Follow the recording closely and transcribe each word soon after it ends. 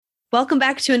Welcome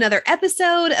back to another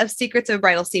episode of Secrets of a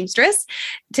Bridal Seamstress.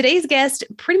 Today's guest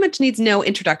pretty much needs no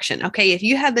introduction. Okay. If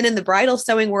you have been in the bridal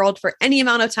sewing world for any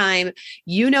amount of time,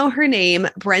 you know her name,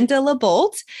 Brenda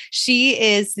LaBolt. She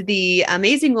is the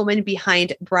amazing woman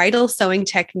behind Bridal Sewing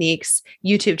Techniques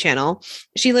YouTube channel.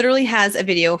 She literally has a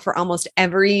video for almost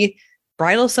every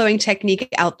bridal sewing technique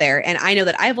out there. And I know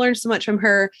that I've learned so much from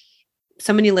her.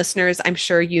 So many listeners, I'm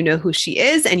sure you know who she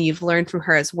is and you've learned from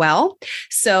her as well.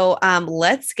 So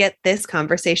let's get this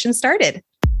conversation started.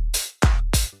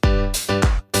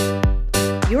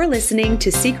 You're listening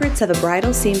to Secrets of a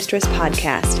Bridal Seamstress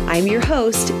podcast. I'm your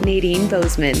host, Nadine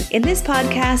Bozeman. In this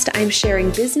podcast, I'm sharing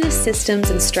business systems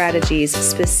and strategies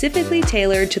specifically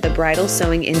tailored to the bridal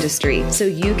sewing industry so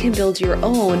you can build your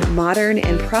own modern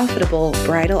and profitable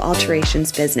bridal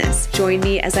alterations business. Join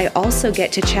me as I also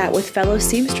get to chat with fellow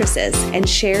seamstresses and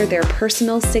share their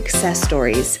personal success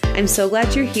stories. I'm so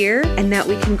glad you're here and that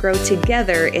we can grow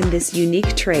together in this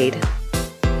unique trade.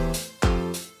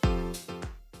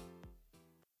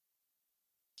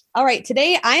 All right.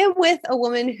 Today, I am with a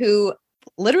woman who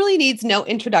literally needs no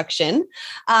introduction.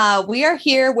 We are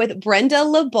here with Brenda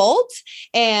LaBolt,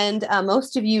 and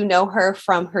most of you know her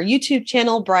from her YouTube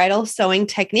channel, Bridal Sewing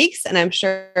Techniques. And I'm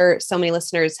sure so many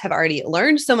listeners have already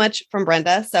learned so much from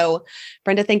Brenda. So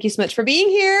Brenda, thank you so much for being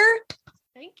here.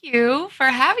 Thank you for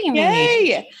having me.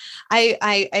 Yay.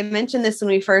 I mentioned this when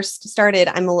we first started.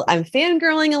 I'm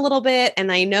fangirling a little bit,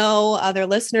 and I know other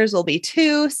listeners will be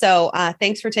too. So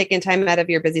thanks for taking time out of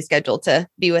your busy schedule to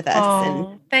be with us.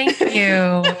 Oh, thank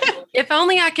you. If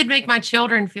only I could make my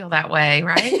children feel that way,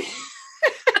 right?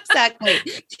 Exactly.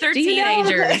 They're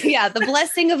teenagers. Yeah, the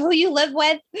blessing of who you live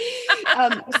with.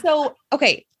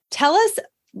 Okay, tell us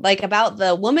about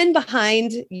the woman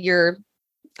behind your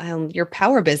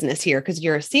power business here, because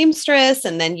you're a seamstress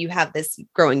and then you have this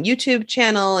growing YouTube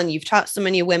channel and you've taught so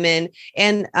many women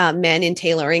and men in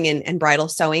tailoring and bridal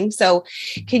sewing. So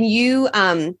can you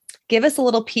give us a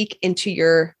little peek into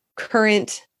your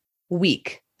current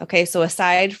week? Okay. So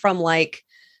aside from the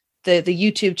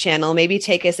YouTube channel, maybe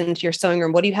take us into your sewing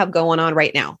room. What do you have going on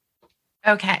right now?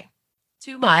 Okay.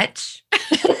 Too much.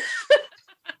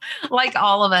 Like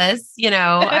all of us,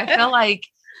 I feel like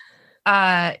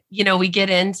we get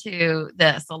into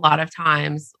this a lot of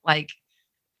times,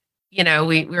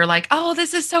 we were like, oh,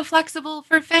 this is so flexible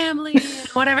for family and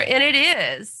whatever. And it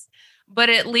is, but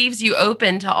it leaves you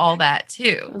open to all that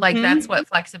too. That's what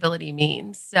flexibility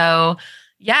means. So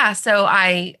yeah. So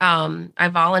I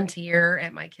volunteer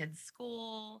at my kids'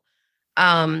 school.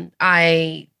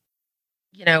 I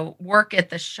work at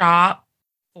the shop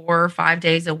 4 or 5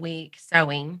 days a week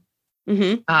sewing.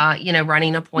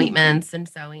 Running appointments and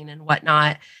sewing and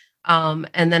whatnot. And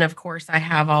then of course I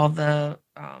have all the,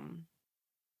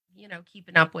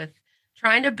 keeping up with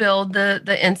trying to build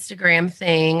the Instagram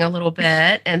thing a little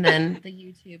bit and then the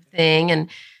YouTube thing. And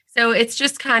so it's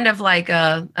just kind of like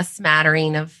a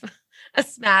smattering of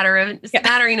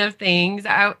things.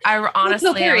 I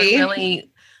honestly,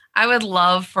 I would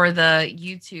love for the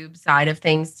YouTube side of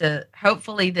things to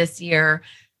hopefully this year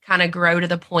kind of grow to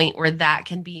the point where that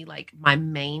can be like my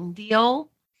main deal,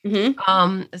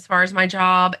 as far as my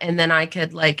job. And then I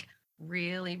could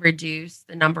really reduce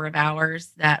the number of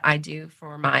hours that I do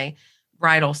for my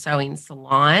bridal sewing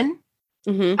salon,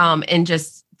 and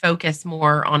just focus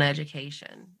more on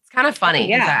education. It's kind of funny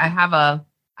because I have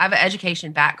an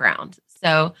education background.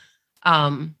 So,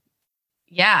 I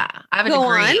have a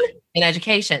degree in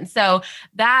education. So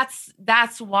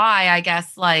that's why I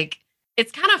guess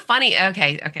it's kind of funny.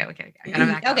 Okay. I gotta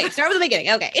back up. Okay. Start with the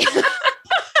beginning. Okay.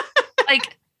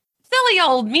 Silly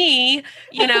old me,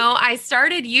 I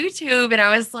started YouTube and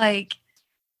I was like,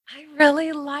 I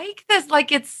really like this.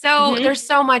 It's so, there's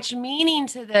so much meaning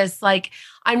to this.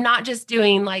 I'm not just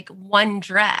doing one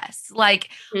dress,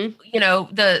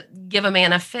 the give a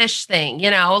man a fish thing,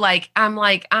 I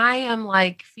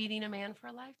am feeding a man for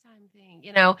a lifetime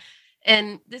thing,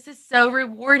 and this is so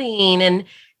rewarding.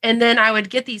 And then I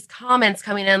would get these comments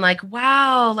coming in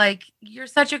wow, you're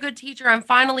such a good teacher. I'm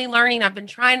finally learning. I've been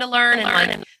trying to learn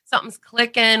and something's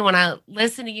clicking when I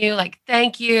listen to you,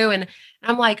 thank you. And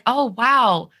I'm like, oh,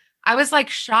 wow. I was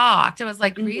shocked. I was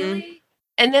really?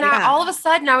 And then all of a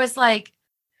sudden I was like,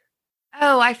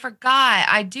 oh, I forgot.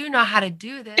 I do know how to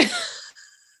do this.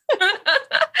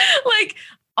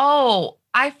 Oh,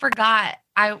 I forgot.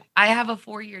 I have a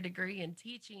 4-year degree in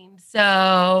teaching.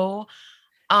 So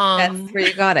that's where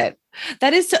you got it.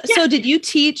 That is so did you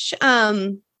teach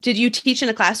in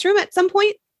a classroom at some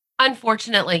point?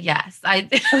 Unfortunately, yes. I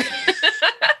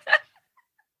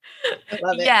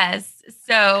love it. Yes.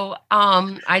 So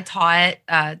I taught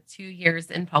 2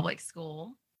 years in public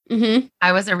school.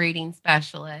 I was a reading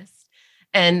specialist.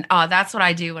 And that's what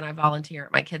I do when I volunteer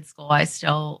at my kids' school. I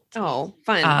still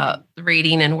fun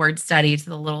reading and word study to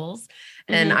the littles.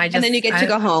 And and then you get to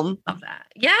go home. Love that.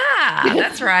 Yeah,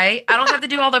 that's right. I don't have to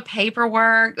do all the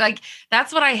paperwork. Like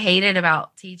that's what I hated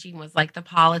about teaching was like the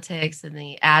politics and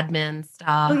the admin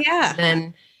stuff. Oh yeah.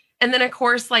 And then of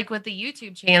course, like with the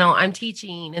YouTube channel, I'm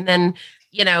teaching. And then,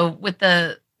 with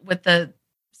the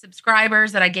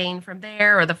subscribers that I gain from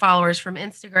there or the followers from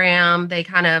Instagram, they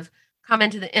kind of come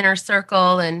into the inner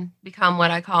circle and become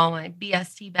what I call my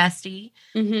BST bestie.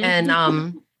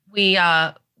 And we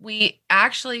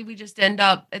just end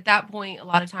up at that point. A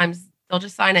lot of times they'll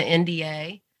just sign an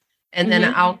NDA, and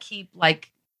then I'll keep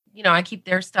I keep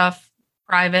their stuff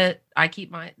private.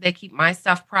 They keep my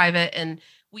stuff private, and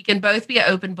we can both be an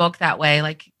open book that way.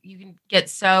 Like you can get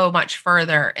so much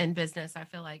further in business, I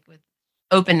feel like, with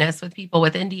openness with people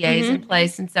with NDAs in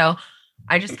place. And so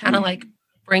I just kind of like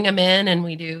bring them in and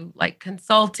we do like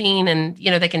consulting and,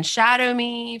 they can shadow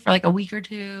me for like a week or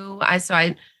two.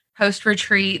 I host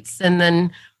retreats and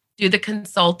then do the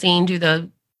consulting, do the,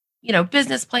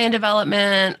 business plan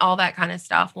development, all that kind of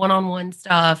stuff, one-on-one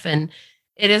stuff. And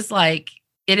it is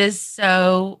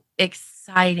so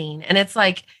exciting. And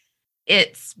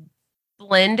it's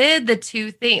blended the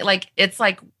two things. Like, it's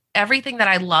like everything that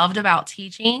I loved about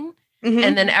teaching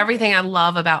and then everything I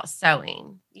love about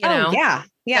sewing, know? Yeah.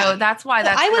 Yeah. So that's why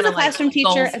I was a classroom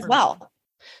teacher as well.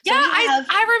 So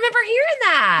I remember hearing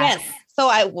that. Yes. So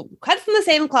I cut from the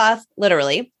same cloth,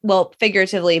 literally, well,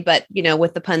 figuratively, but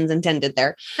with the puns intended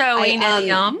there. Sewing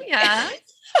idiom. Yeah.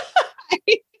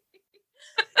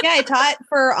 I taught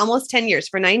for almost 10 years,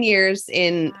 for 9 years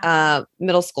in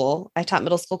middle school. I taught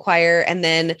middle school choir. And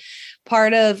then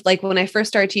part of like when I first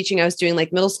started teaching, I was doing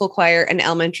like middle school choir and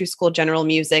elementary school general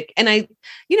music. And I,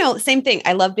 same thing.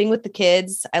 I love being with the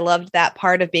kids. I loved that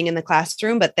part of being in the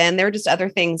classroom. But then there were just other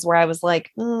things where I was like,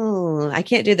 oh, I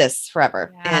can't do this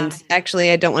forever. Yeah. And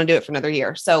actually, I don't want to do it for another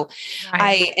year. So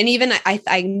I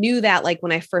knew that like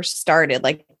when I first started,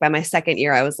 like by my second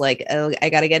year, I was like, oh, I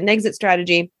got to get an exit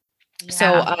strategy. Yeah.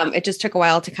 So it just took a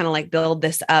while to kind of like build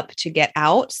this up to get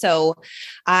out. So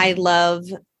I love,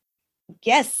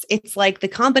 it's like the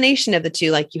combination of the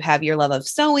two. Like you have your love of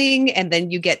sewing and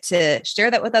then you get to share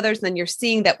that with others. And then you're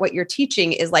seeing that what you're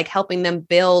teaching is like helping them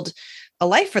build a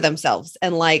life for themselves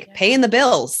and like paying the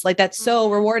bills. Like that's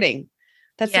so rewarding.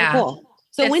 That's so cool.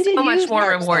 So it's when did so you much more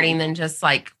start rewarding sewing? than just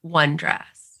like one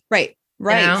dress. Right.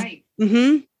 Right.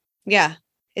 Yeah.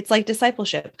 It's like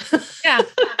discipleship. Yeah.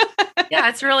 Yeah,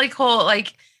 it's really cool.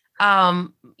 Like,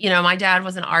 my dad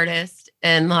was an artist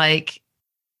and like,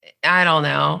 I don't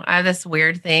know, I have this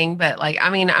weird thing, but like, I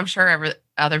mean, I'm sure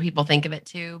other people think of it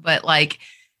too, but like,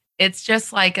 it's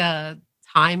just like a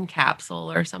time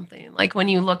capsule or something. Like when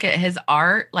you look at his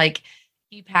art, like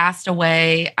he passed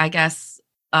away, I guess,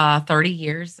 30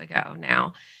 years ago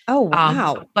now. Oh,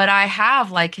 wow. But I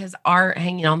have like his art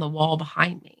hanging on the wall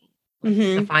behind me,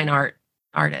 the fine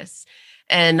artist.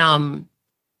 And,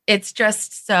 it's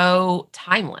just so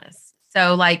timeless.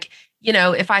 So like,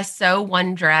 if I sew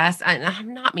one dress, and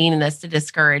I'm not meaning this to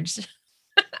discourage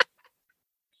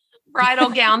bridal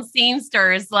gown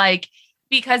seamsters, like,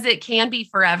 because it can be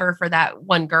forever for that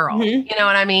one girl. You know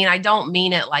what I mean? I don't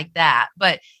mean it like that,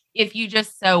 but if you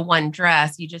just sew one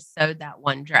dress, you just sewed that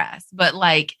one dress, but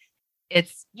like,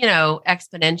 it's,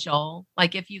 exponential.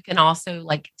 Like if you can also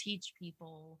like teach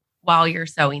people while you're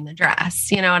sewing the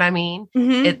dress, you know what I mean?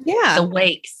 The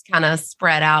wakes kind of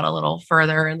spread out a little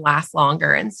further and last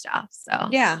longer and stuff. So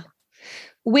yeah.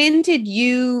 When did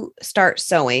you start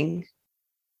sewing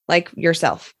like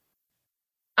yourself?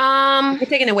 You're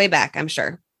taking it way back, I'm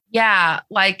sure. Yeah.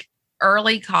 Like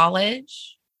early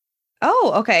college.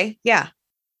 Oh, okay. Yeah.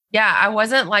 Yeah. I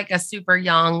wasn't like a super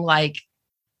young, like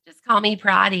just call me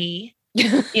Proddy,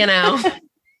 I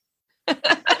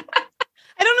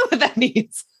don't know what that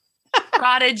means.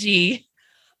 Prodigy.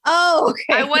 Oh,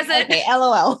 okay. I wasn't. Okay,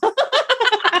 LOL.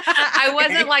 I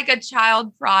wasn't like a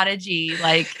child prodigy.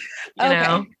 Like, you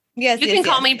know. Yes, you can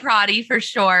call me Proddy for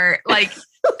short. Like,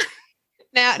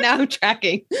 now I'm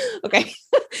tracking. Okay.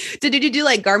 Did you do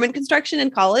like garment construction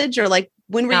in college, or like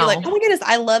when were you like, oh my goodness,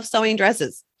 I love sewing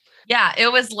dresses? Yeah,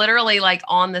 it was literally like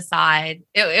on the side.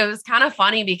 It was kind of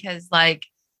funny because like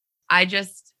I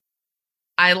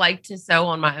like to sew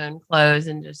on my own clothes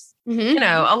and just,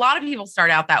 a lot of people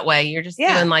start out that way. You're just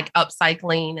doing like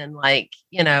upcycling and like,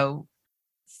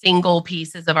 single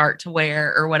pieces of art to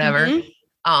wear or whatever.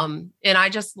 And I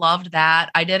just loved that.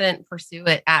 I didn't pursue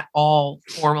it at all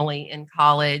formally in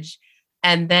college.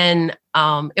 And then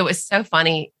it was so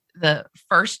funny. The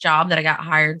first job that I got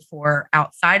hired for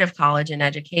outside of college and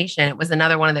education, it was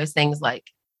another one of those things like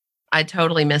I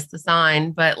totally missed the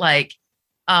sign, but like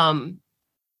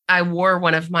I wore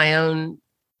one of my own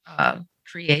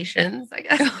creations, I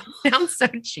guess. Sounds so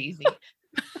cheesy.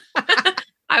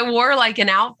 I wore like an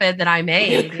outfit that I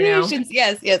made, Creations.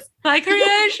 Yes. My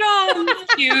creation.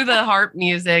 Cue the harp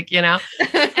music, and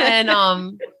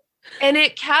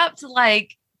it kept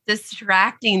like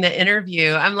distracting the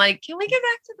interview. I'm like, can we get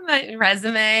back to my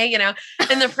resume?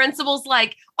 And the principal's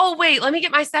like, oh, wait, let me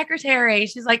get my secretary.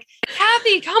 She's like,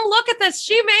 Kathy, come look at this.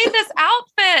 She made this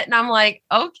outfit. And I'm like,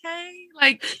 okay,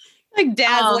 like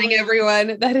dazzling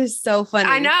everyone. That is so funny.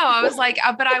 I know. I was like,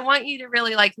 but I want you to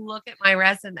really like look at my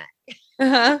resume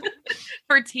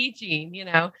for teaching,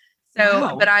 So,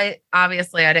 Wow. but I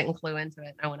didn't clue into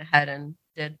it. I went ahead and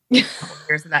did a couple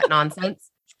years of that nonsense.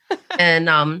 And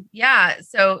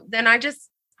so then I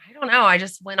don't know. I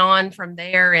just went on from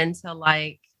there into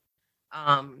like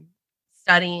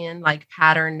studying like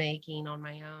pattern making on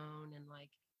my own. And like,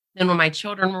 then when my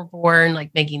children were born,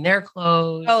 like making their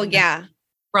clothes. Oh, yeah.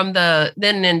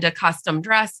 Then into custom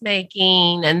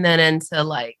dressmaking and then into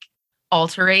like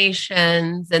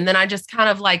alterations. And then I just kind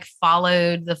of like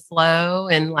followed the flow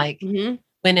and like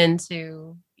went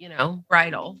into,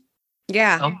 bridal.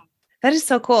 Yeah. So. That is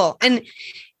so cool. And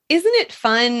isn't it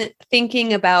fun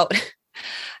thinking about,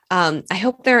 I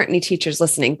hope there aren't any teachers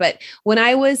listening, but when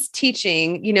I was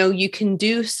teaching, you can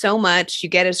do so much, you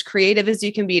get as creative as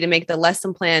you can be to make the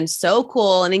lesson plan so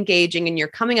cool and engaging. And you're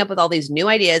coming up with all these new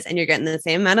ideas and you're getting the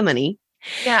same amount of money.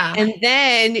 Yeah. And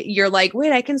then you're like,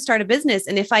 wait, I can start a business.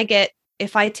 And if I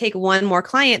take one more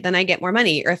client, then I get more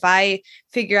money. Or if I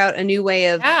figure out a new way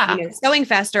of sewing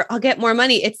faster, I'll get more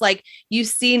money. It's like, you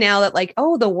see now that like,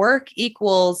 oh, the work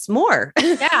equals more.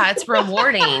 Yeah. It's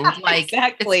rewarding. Like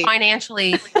exactly. It's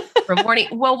financially rewarding.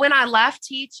 Well, when I left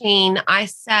teaching, I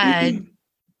said,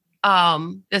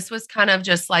 this was kind of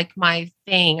just like my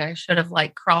thing. I should have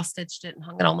like cross-stitched it and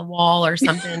hung it on the wall or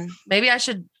something. Maybe I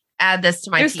should add this to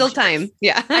my There's t-shirts. Still time.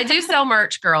 Yeah. I do sell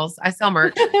merch, girls. I sell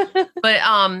merch. But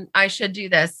I should do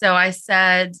this. So I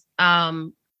said,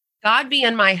 God be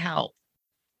in my help.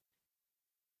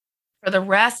 For the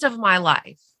rest of my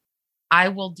life, I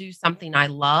will do something I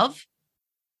love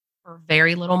for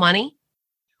very little money,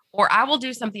 or I will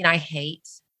do something I hate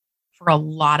for a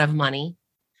lot of money,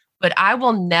 but I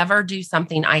will never do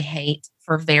something I hate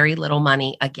for very little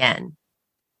money again.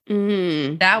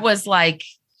 That was like,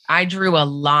 I drew a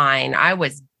line. I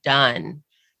was done.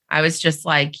 I was just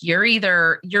like, you're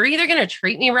either going to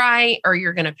treat me right or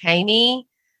you're going to pay me,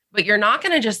 but you're not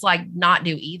going to just like not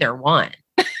do either one.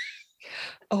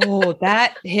 Oh,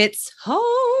 that hits home.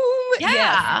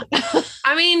 Yeah. Yes.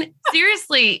 I mean,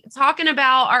 seriously, talking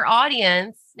about our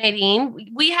audience,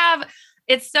 Nadine,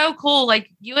 it's so cool. Like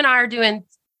you and I are doing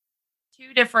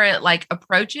two different like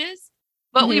approaches,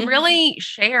 but we really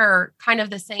share kind of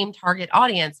the same target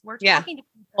audience. We're talking to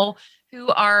people who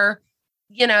are,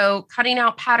 cutting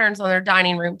out patterns on their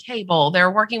dining room table.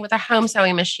 They're working with a home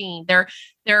sewing machine.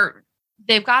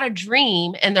 They've got a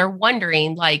dream and they're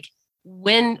wondering like,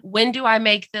 when do I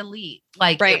make the leap?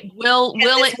 Like, will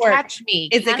it catch me?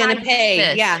 Is it going to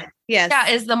pay? Yeah. Yes. Yeah.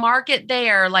 Is the market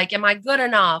there? Like, am I good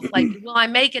enough? Like, will I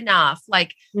make enough?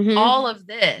 Like all of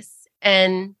this.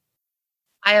 And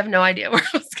I have no idea where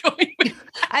I was going.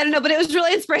 I don't know, but it was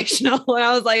really inspirational. And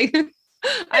I was like,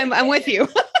 I'm with you.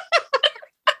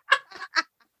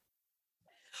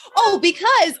 Oh,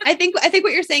 because I think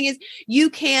what you're saying is you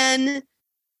can,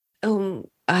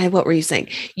 what were you saying?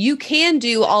 You can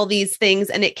do all these things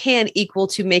and it can equal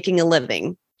to making a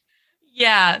living.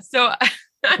 Yeah. So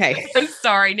okay. I'm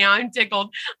sorry. Now I'm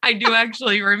tickled. I do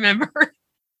actually remember.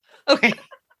 Okay.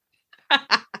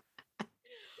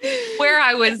 Where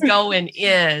I was going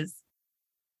is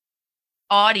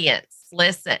audience,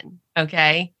 listen,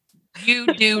 okay? You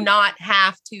do not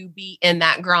have to be in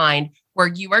that grind where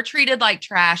you are treated like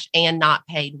trash and not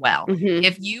paid well.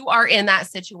 If you are in that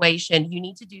situation, you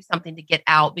need to do something to get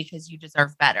out because you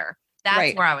deserve better.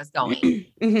 That's where I was going.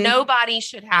 Nobody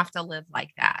should have to live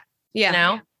like that.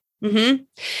 Yeah.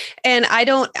 And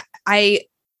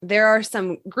there are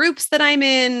some groups that I'm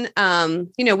in,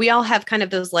 we all have kind of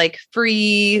those like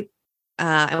free,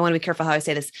 I want to be careful how I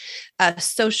say this,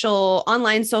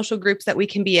 online social groups that we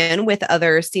can be in with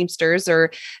other seamsters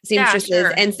or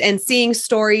seamstresses and seeing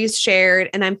stories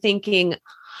shared. And I'm thinking,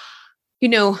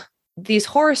 these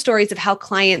horror stories of how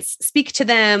clients speak to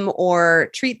them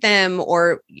or treat them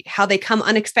or how they come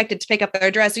unexpected to pick up their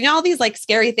dress, all these like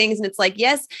scary things. And it's like,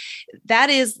 yes,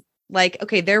 that is like,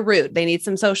 okay, they're rude. They need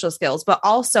some social skills, but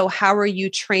also how are you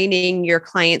training your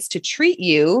clients to treat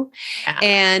you? Yeah.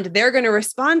 And they're going to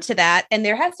respond to that. And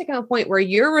there has to come a point where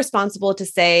you're responsible to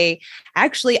say,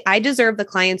 actually, I deserve the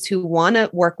clients who want to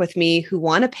work with me, who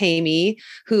want to pay me,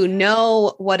 who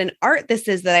know what an art this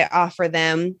is that I offer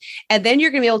them. And then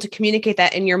you're going to be able to communicate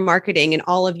that in your marketing and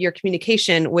all of your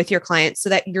communication with your clients so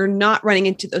that you're not running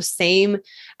into those same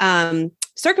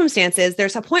circumstances.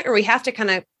 There's a point where we have to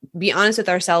kind of be honest with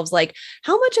ourselves, like,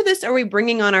 how much of this are we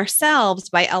bringing on ourselves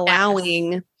by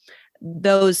allowing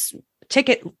those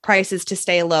ticket prices to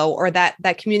stay low, or that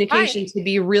communication to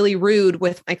be really rude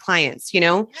with my clients,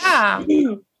 Yeah.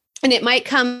 And it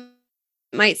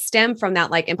might stem from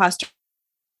that like imposter.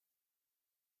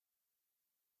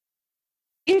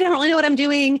 I don't really know what I'm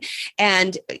doing,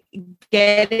 and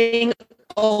getting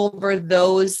over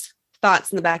those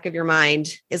thoughts in the back of your mind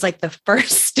is like the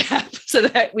first step so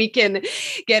that we can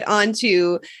get on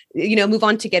to, move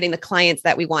on to getting the clients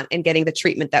that we want and getting the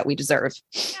treatment that we deserve.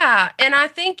 Yeah. And I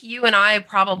think you and I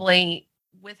probably,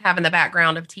 with having the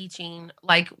background of teaching,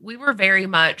 like we were very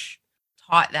much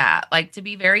taught that, like to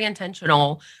be very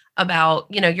intentional about,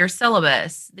 your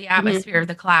syllabus, the atmosphere of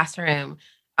the classroom,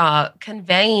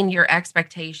 conveying your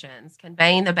expectations,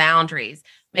 conveying the boundaries,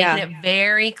 making it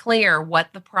very clear what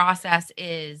the process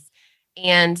is.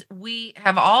 And we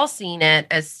have all seen it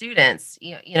as students,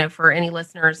 for any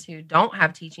listeners who don't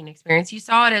have teaching experience, you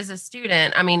saw it as a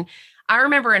student. I mean, I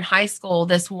remember in high school,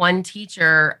 this one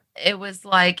teacher, it was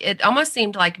like, it almost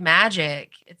seemed like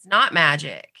magic. It's not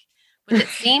magic, but it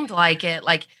seemed like it.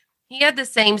 Like he had the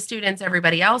same students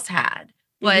everybody else had.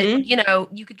 But,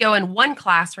 you could go in one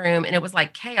classroom and it was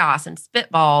like chaos and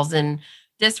spitballs and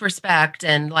disrespect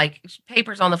and like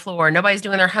papers on the floor. Nobody's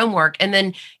doing their homework. And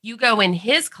then you go in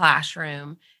his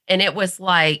classroom and it was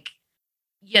like,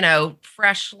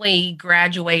 freshly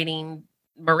graduating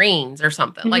Marines or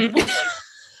something. Like,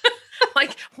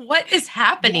 like what is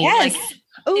happening? Yes.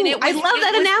 Like, I love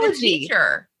that analogy.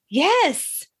 Teacher.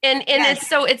 Yes. And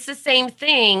it's the same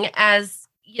thing as,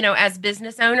 as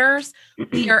business owners,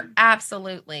 we are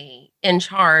absolutely in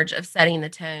charge of setting the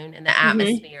tone and the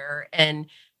atmosphere. And,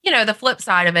 the flip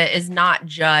side of it is not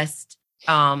just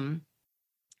avoiding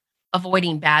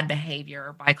bad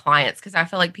behavior by clients. Cause I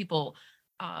feel like people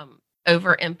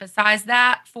overemphasize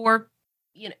that for,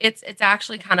 it's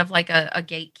actually kind of like a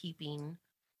gatekeeping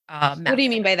method. What do you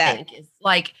mean by that? It's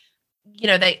like,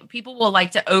 people will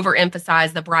like to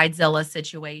overemphasize the bridezilla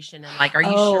situation and like, are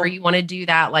you sure you want to do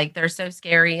that? Like they're so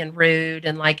scary and rude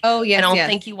and like, I don't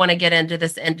think you want to get into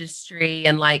this industry.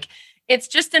 And like, it's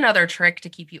just another trick to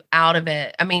keep you out of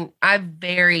it. I mean, I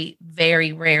very,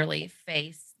 very rarely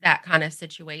face that kind of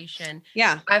situation.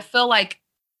 Yeah. I feel like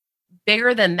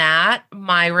bigger than that,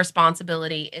 my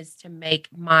responsibility is to make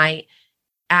my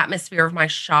atmosphere of my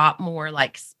shop more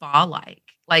like spa-like.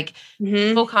 Like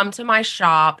people come to my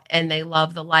shop and they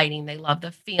love the lighting. They love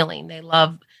the feeling.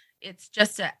 It's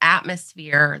just an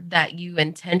atmosphere that you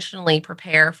intentionally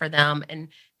prepare for them. And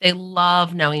they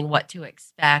love knowing what to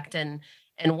expect. And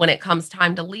when it comes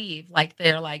time to leave, like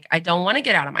they're like, I don't want to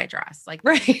get out of my dress. Like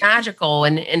it's magical.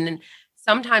 And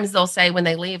sometimes they'll say when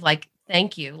they leave, like,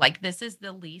 thank you. Like this is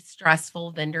the least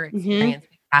stressful vendor experience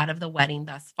we've had of the wedding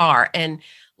thus far. And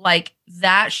like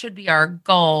that should be our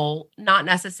goal, not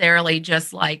necessarily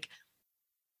just like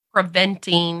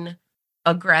preventing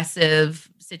aggressive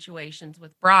situations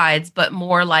with brides, but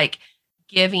more like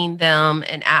giving them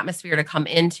an atmosphere to come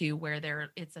into where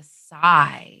it's a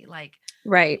sigh, like,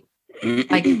 right.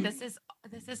 Like this is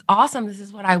awesome. This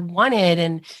is what I wanted.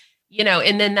 And,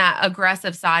 and then that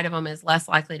aggressive side of them is less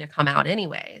likely to come out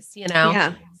anyways,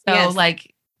 Yeah. So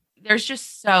like, there's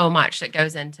just so much that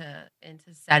goes into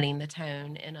setting the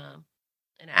tone in an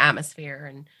atmosphere.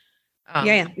 And,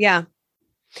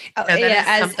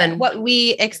 as what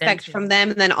we expect from them,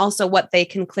 and then also what they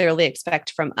can clearly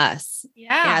expect from us.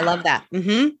 Yeah, I love that.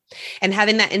 And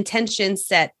having that intention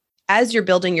set as you're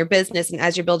building your business and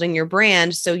as you're building your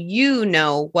brand, so you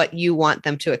know what you want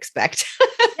them to expect.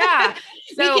 Yeah.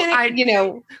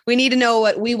 So we need to know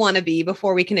what we want to be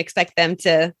before we can expect them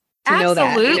to know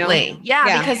that. Absolutely.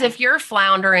 Yeah. Because if you're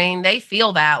floundering, they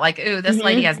feel that like, ooh, this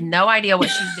lady has no idea what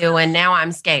she's doing. Now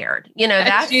I'm scared.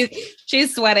 That's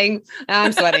she's sweating.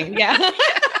 I'm sweating. Yeah.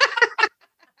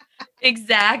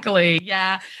 Exactly.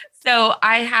 Yeah. So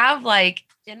I have like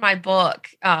in my book,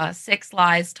 6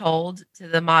 Lies Told to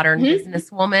the Modern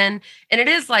Businesswoman. And it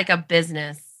is like a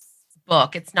business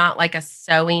book. It's not like a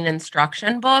sewing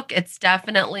instruction book. It's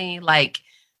definitely like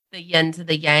the yin to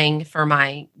the yang for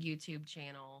my YouTube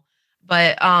channel.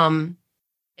 But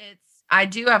I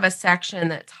do have a section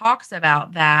that talks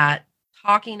about that,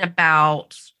 talking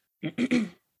about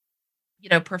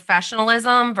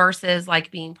professionalism versus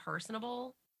like being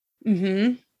personable.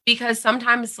 Mm-hmm. Because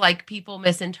sometimes like people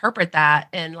misinterpret that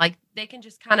and like they can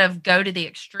just kind of go to the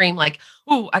extreme, like,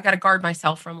 oh, I got to guard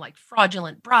myself from like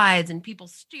fraudulent brides and people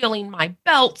stealing my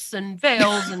belts and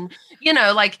veils. And,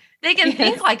 like they can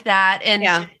think like that.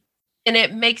 And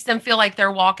it makes them feel like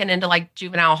they're walking into like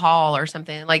juvenile hall or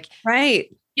something. Like,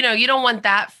 right. You don't want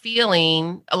that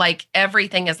feeling like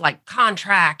everything is like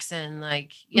contracts and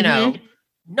like,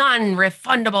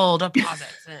 non-refundable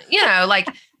deposits. And, like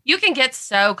you can get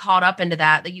so caught up into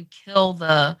that you kill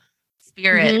the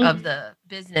spirit of the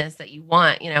business that you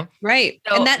want, Right.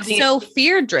 So, and that's so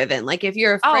fear driven. Like if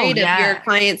you're afraid of your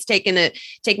clients taking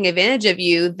advantage of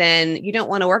you, then you don't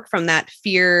want to work from that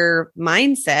fear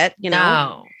mindset,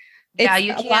 No. Yeah,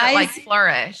 you can't like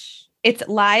flourish. It's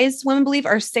lies women believe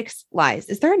are 6 lies.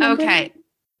 Is there a number? Okay.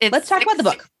 Let's talk about the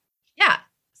book. Yeah.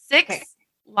 6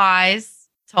 lies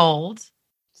told.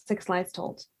 6 lies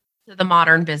told. To the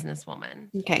modern businesswoman.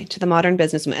 Okay. To the modern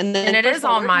businesswoman. And then it is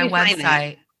on my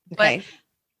website. Okay. But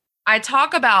I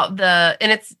talk about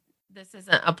this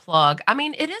isn't a plug. I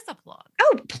mean, it is a plug.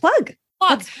 Oh, plug.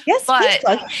 Yes, please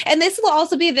plug. And this will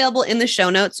also be available in the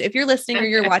show notes. If you're listening or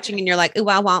you're watching and you're like, oh,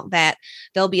 I want that,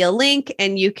 there'll be a link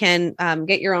and you can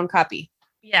get your own copy.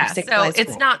 Yeah. So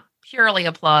it's not purely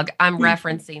a plug. I'm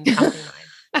referencing something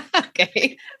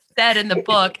I said in the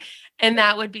book. And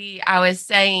that would be, I was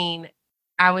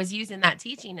using that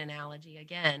teaching analogy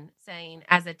again, saying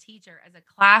as a teacher, as a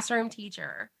classroom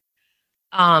teacher,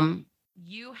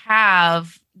 you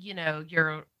have,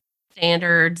 your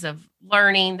standards of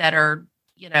learning that are,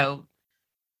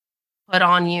 put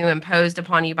on you, imposed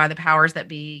upon you by the powers that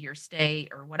be, your state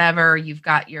or whatever. You've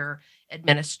got your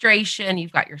administration,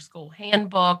 you've got your school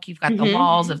handbook, you've got the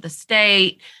laws of the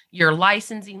state, your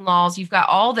licensing laws, you've got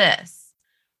all this.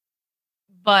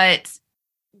 But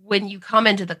when you come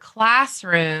into the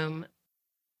classroom,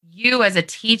 you as a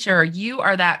teacher, you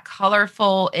are that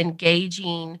colorful,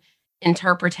 engaging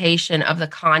interpretation of the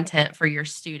content for your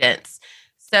students.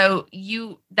 So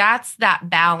that's that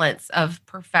balance of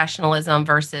professionalism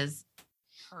versus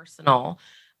personal.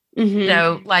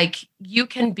 So like you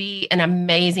can be an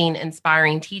amazing,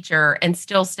 inspiring teacher and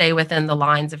still stay within the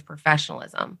lines of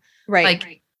professionalism. Right.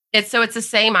 Like it's the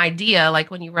same idea.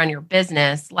 Like when you run your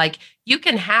business, like you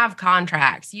can have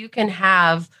contracts, you can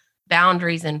have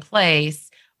boundaries in place,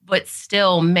 but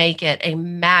still make it a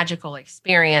magical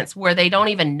experience where they don't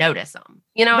even notice them.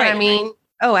 You know what I mean?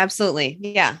 Oh, absolutely.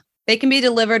 Yeah. They can be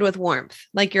delivered with warmth,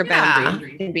 like your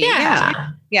boundary can be.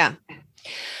 Yeah.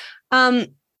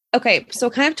 Okay. So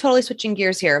kind of totally switching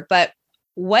gears here, but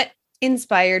what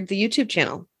inspired the YouTube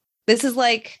channel? This is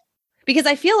like, because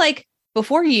I feel like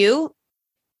before you,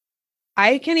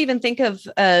 I can't even think of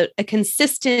a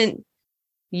consistent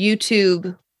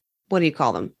YouTube, what do you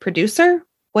call them? Producer?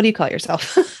 What do you call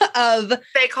yourself?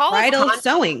 They call bridal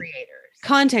sewing creators.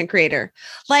 Content creator.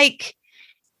 Like,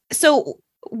 so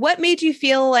what made you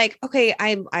feel like, okay,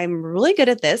 I'm really good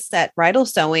at this, at bridal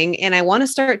sewing, and I want to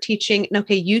start teaching. And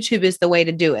okay, YouTube is the way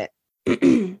to do it.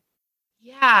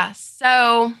 Yeah.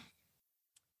 So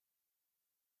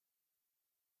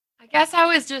I guess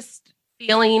I was just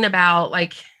feeling about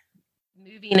like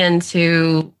moving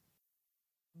into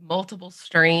multiple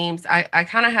streams. I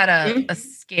kind of had a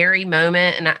scary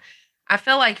moment, and I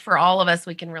feel like for all of us,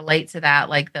 we can relate to that,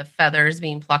 like the feathers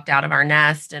being plucked out of our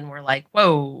nest, and we're like,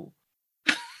 whoa.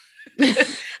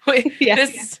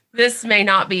 This may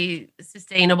not be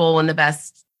sustainable in the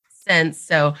best sense.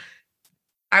 So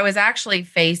I was actually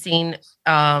facing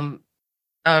a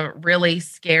really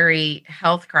scary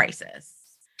health crisis.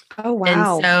 Oh,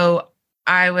 wow. And so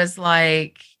I was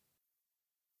like,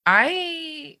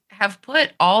 I have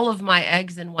put all of my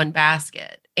eggs in one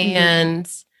basket, and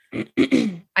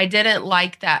I didn't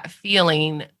like that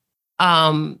feeling.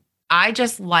 I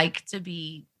just like to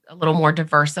be a little more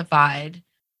diversified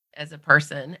as a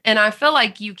person. And I feel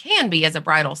like you can be as a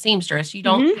bridal seamstress. You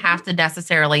don't have to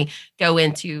necessarily go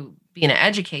into being an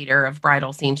educator of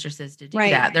bridal seamstresses to do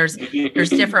that. There's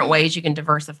different ways you can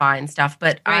diversify and stuff.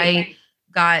 But I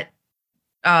got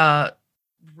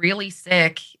really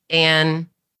sick, and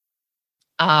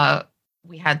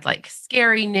we had like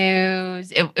scary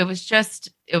news. It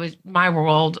was my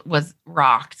world was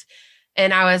rocked.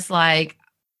 And I was like,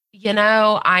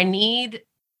 I need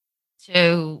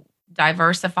to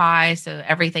diversify so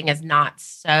everything is not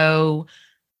so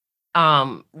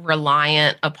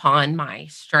reliant upon my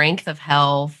strength of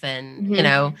health and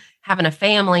having a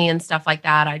family and stuff like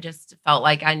that. I just felt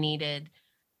like I needed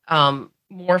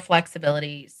more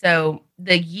flexibility. So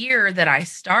the year that I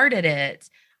started it,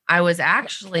 I was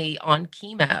actually on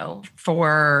chemo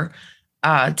for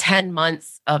 10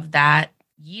 months of that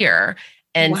year.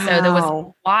 And so there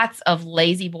was lots of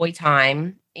lazy boy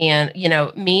time. And,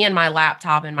 me and my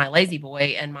laptop and my lazy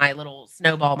boy and my little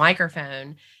snowball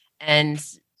microphone. And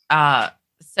so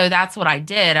that's what I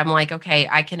did. I'm like, okay,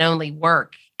 I can only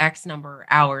work X number of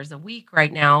hours a week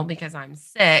right now because I'm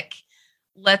sick.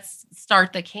 Let's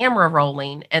start the camera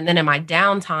rolling. And then in my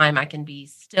downtime, I can be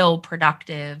still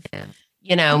productive,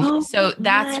 so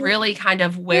that's really kind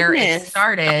of where it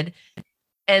started.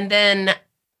 And then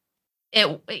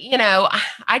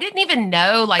I didn't even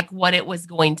know like what it was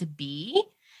going to be.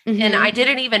 Mm-hmm. And I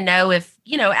didn't even know if,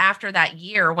 after that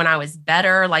year when I was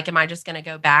better, like, am I just going to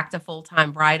go back to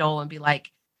full-time bridal and be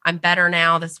like, I'm better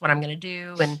now. This is what I'm going to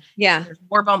do. And if there's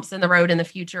more bumps in the road in the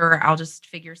future, I'll just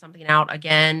figure something out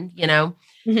again,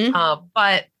 Mm-hmm.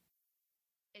 But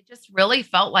it just really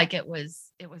felt like it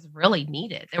was really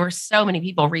needed. There were so many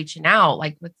people reaching out,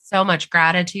 like with so much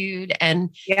gratitude.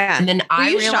 And then I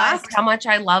realized how much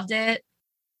I loved it.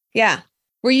 Yeah.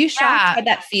 Were you shocked by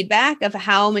that feedback of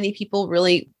how many people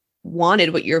really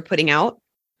wanted what you're putting out?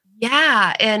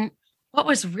 Yeah. And what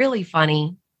was really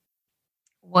funny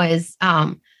was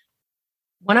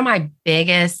one of my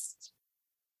biggest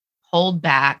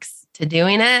holdbacks to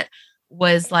doing it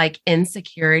was like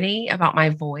insecurity about my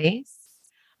voice.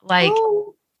 Like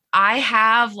I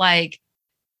have like,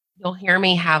 you'll hear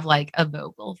me have like a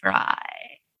vocal fry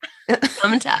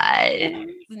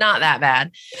sometimes. Not that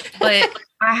bad, but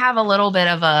I have a little bit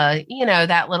of a,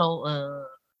 that little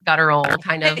guttural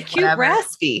kind of cute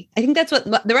raspy. I think that's what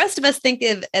the rest of us think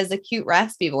of as a cute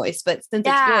raspy voice, but since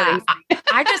it's yours,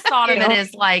 I just thought of it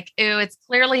as like, ooh, it's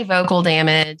clearly vocal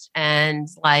damage, and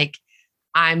like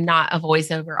I'm not a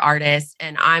voiceover artist,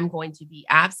 and I'm going to be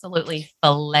absolutely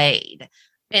filleted.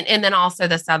 And then also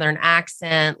the Southern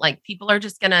accent, like people are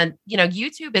just gonna,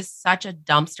 YouTube is such a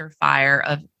dumpster fire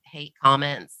of hate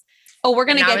comments. Oh, we're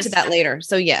gonna get to that later.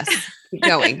 So yes, keep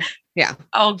going. Yeah.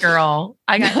 Oh, girl,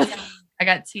 I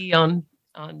got tea on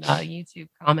YouTube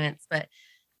comments, but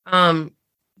so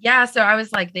I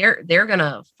was like, they're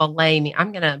gonna fillet me.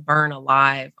 I'm gonna burn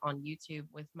alive on YouTube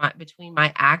with between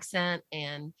my accent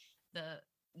and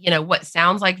the what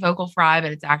sounds like vocal fry,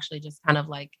 but it's actually just kind of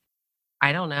like,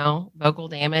 I don't know, vocal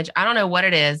damage. I don't know what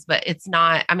it is, but it's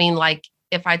not. I mean, like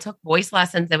if I took voice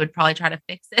lessons, they would probably try to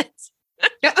fix it.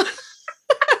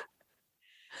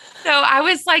 So I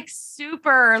was like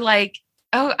super like,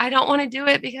 oh, I don't want to do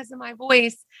it because of my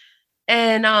voice.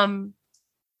 And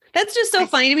that's just so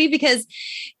funny to me because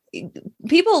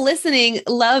people listening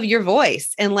love your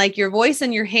voice and like your voice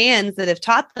and your hands that have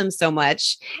taught them so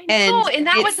much. And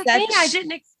that was the thing I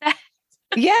didn't expect.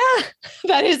 Yeah,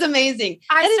 that is amazing.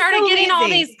 I started getting all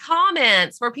these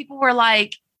comments where people were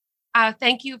like,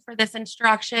 thank you for this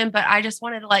instruction, but I just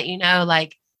wanted to let you know,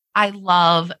 like, I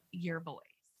love your voice.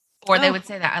 Or they would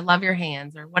say that, I love your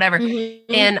hands or whatever.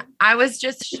 Mm-hmm. And I was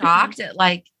just shocked at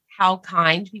like how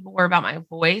kind people were about my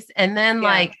voice. And then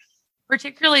like,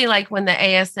 particularly like when the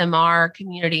ASMR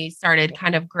community started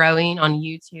kind of growing on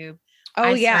YouTube.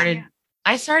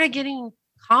 I started getting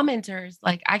commenters.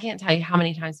 Like, I can't tell you how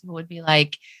many times people would be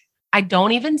like, I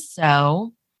don't even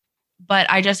sew, but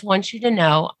I just want you to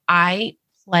know I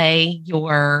play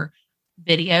your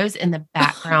videos in the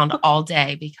background all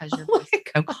day because your voice is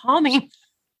so calming.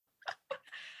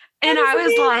 And I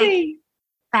was like,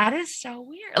 that is so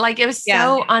weird. Like, it was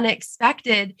so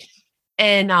unexpected.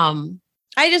 And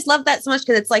I just love that so much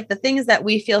because it's like the things that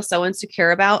we feel so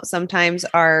insecure about sometimes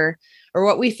or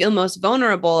what we feel most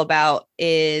vulnerable about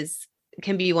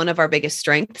can be one of our biggest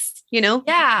strengths,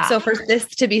 Yeah. So for this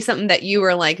to be something that you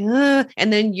were like,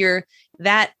 and then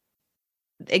that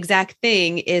exact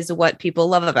thing is what people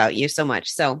love about you so much.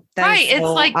 So that's so it's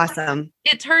like awesome.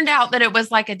 It turned out that it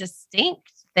was like a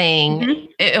distinct thing. Mm-hmm.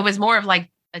 It was more of like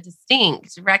a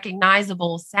distinct,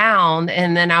 recognizable sound.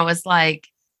 And then I was like,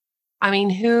 I mean,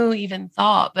 who even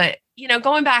thought? But,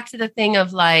 going back to the thing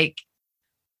of like,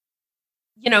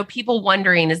 people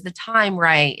wondering, is the time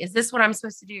right? Is this what I'm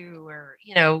supposed to do? Or,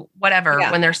 whatever,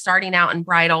 when they're starting out in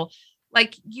bridal,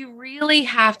 like you really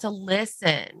have to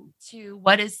listen to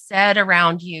what is said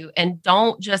around you and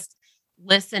don't just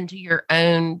listen to your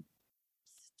own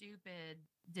stupid,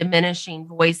 diminishing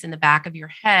voice in the back of your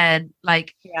head,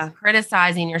 like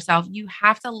criticizing yourself. You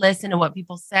have to listen to what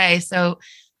people say. So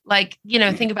like,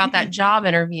 think about that job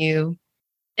interview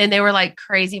and they were like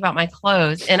crazy about my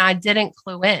clothes and I didn't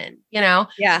clue in,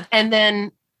 Yeah. And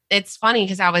then it's funny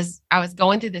because I was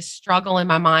going through this struggle in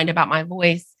my mind about my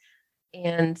voice.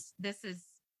 And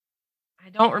I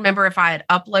don't remember if I had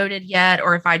uploaded yet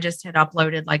or if I just had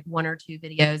uploaded like one or two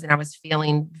videos and I was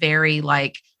feeling very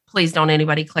like, please don't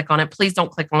anybody click on it. Please don't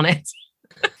click on it.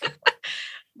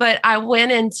 But I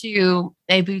went into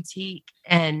a boutique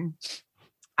and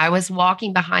I was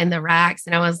walking behind the racks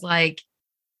and I was like,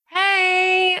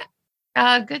 hey,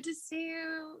 good to see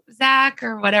you, Zach,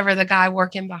 or whatever, the guy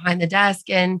working behind the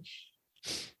desk. And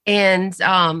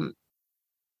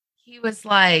he was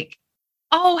like,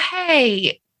 oh,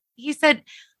 hey, he said,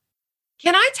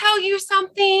 can I tell you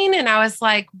something? And I was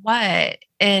like, what?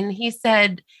 And he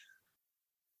said,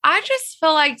 I just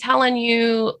feel like telling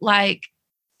you like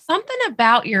something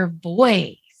about your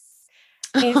voice.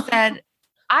 He said,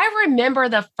 I remember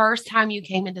the first time you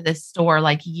came into this store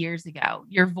like years ago,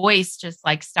 your voice just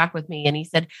like stuck with me. And he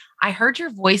said, I heard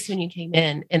your voice when you came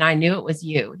in and I knew it was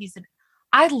you. He said,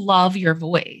 I love your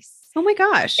voice. Oh my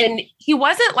gosh. And he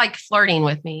wasn't like flirting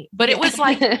with me, but it was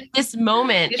like this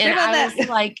moment. And I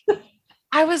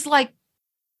was like,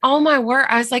 oh my word.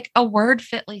 I was like, a word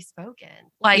fitly spoken.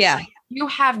 Like, you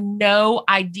have no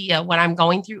idea what I'm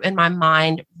going through in my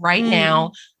mind right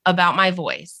now about my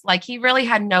voice. Like, he really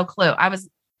had no clue. I was,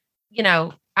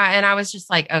 and I was just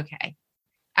like, okay,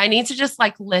 I need to just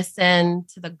like listen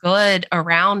to the good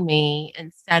around me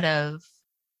instead of,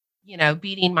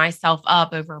 beating myself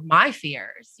up over my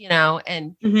fears,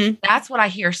 and that's what I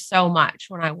hear so much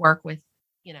when I work with,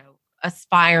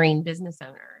 aspiring business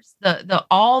owners,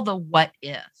 all the what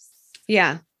ifs.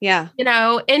 Yeah. Yeah.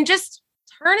 And just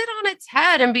turn it on its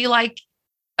head and be like,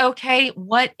 okay,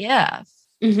 what if?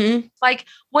 Like,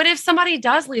 what if somebody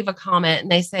does leave a comment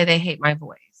and they say they hate my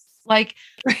voice? Like,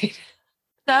 right.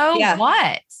 So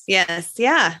what? Yes.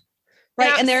 Yeah.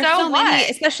 Right. And there are so many,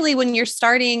 especially when you're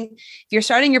starting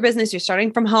your business, you're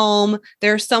starting from home.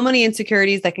 There are so many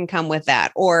insecurities that can come with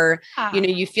that. Or,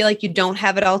 you feel like you don't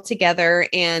have it all together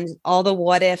and all the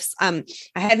what ifs. I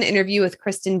had an interview with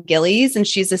Kristen Gillies and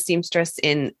she's a seamstress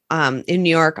in New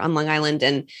York on Long Island.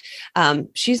 And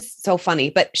she's so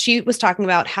funny, but she was talking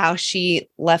about how she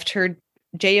left her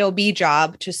job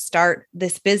job to start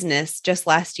this business just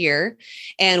last year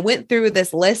and went through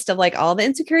this list of like all the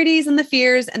insecurities and the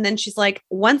fears. And then she's like,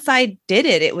 once I did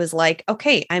it, it was like,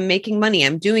 okay, I'm making money.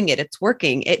 I'm doing it. It's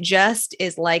working. It just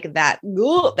is like that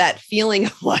feeling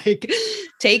of like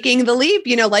taking the leap,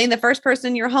 letting the first person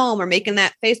in your home or making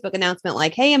that Facebook announcement,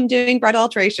 like, hey, I'm doing bridal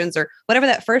alterations or whatever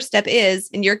that first step is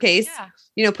in your case,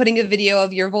 putting a video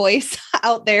of your voice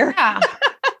out there. Yeah.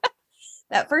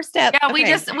 That first step. Yeah, we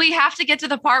have to get to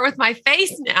the part with my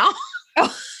face now.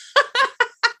 Oh.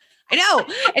 I know.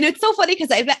 And it's so funny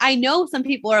because I know some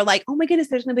people are like, oh my goodness,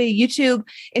 there's going to be a YouTube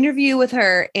interview with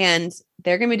her and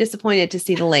they're going to be disappointed to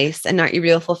see the lace and not your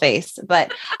beautiful face.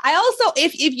 But I also,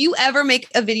 if you ever make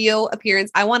a video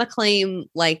appearance, I want to claim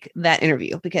like that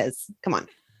interview because come on,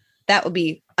 that would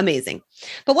be amazing.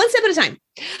 But one step at a time.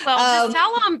 Well, just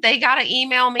tell them they got to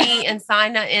email me and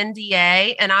sign an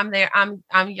NDA and I'm there. I'm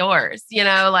yours,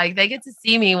 like they get to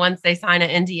see me once they sign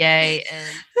an NDA.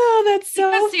 And that's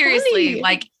so seriously, funny.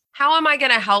 like, how am I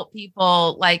going to help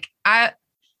people? Like, I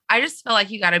just feel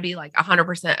like you got to be like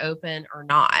 100% open or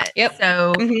not. Yep.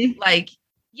 So like,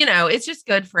 it's just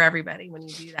good for everybody when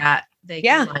you do that. They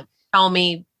can like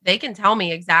they can tell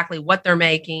me exactly what they're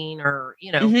making or,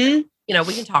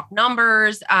 we can talk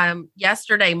numbers.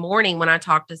 Yesterday morning when I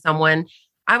talked to someone,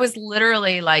 I was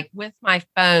literally like with my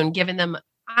phone, giving them,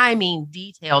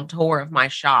 detailed tour of my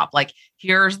shop. Like,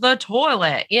 here's the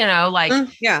toilet, and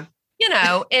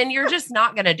you're just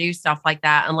not going to do stuff like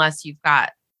that unless you've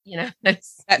got,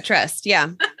 that trust.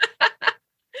 Yeah.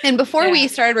 And before we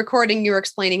started recording, you were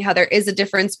explaining how there is a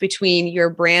difference between your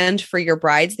brand for your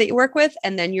brides that you work with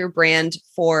and then your brand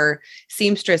for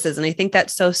seamstresses. And I think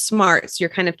that's so smart. So you're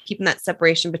kind of keeping that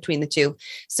separation between the two.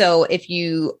 So if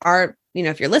you are,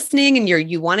 if you're listening and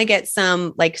you want to get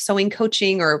some like sewing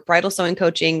coaching or bridal sewing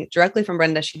coaching directly from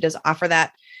Brenda, she does offer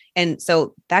that. And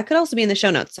so that could also be in the show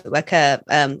notes, so like a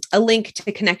link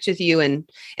to connect with you and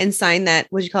sign that.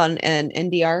 What do you call it? An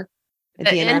NDR? The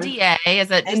NDA is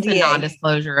just a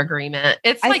non-disclosure agreement.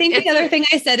 I think the other thing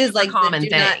I said is like common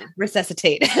thing. Not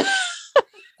resuscitate.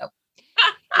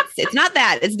 It's not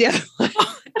that. It's the other one.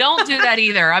 Don't do that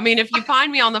either. I mean, if you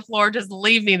find me on the floor, just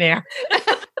leave me there.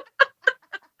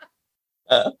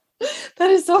 That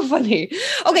is so funny.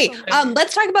 Okay.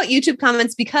 Let's talk about YouTube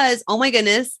comments because, oh my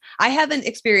goodness, I haven't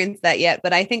experienced that yet,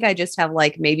 but I think I just have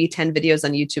like maybe 10 videos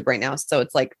on YouTube right now. So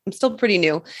it's like, I'm still pretty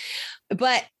new,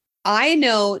 but I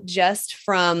know just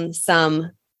from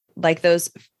some like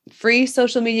those free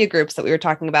social media groups that we were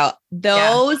talking about,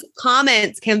 those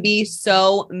comments can be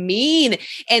so mean.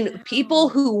 And people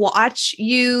who watch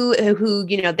you, who,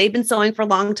 you know, they've been sewing for a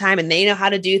long time and they know how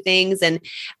to do things. And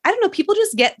I don't know, people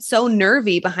just get so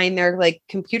nervy behind their like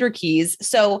computer keys.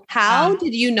 So how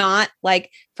did you not,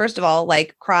 like, first of all,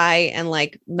 like cry and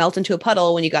like melt into a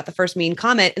puddle when you got the first mean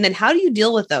comment? And then how do you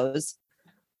deal with those?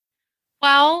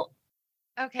 Well,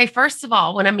 okay, first of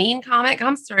all, when a mean comment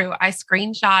comes through, I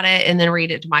screenshot it and then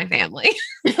read it to my family.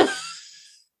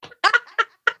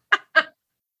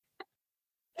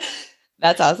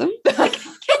 That's awesome. Like,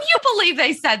 can you believe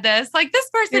they said this? Like, this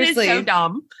person Seriously. Is so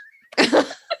dumb.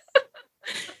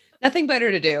 Nothing better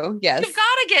to do. Yes. You've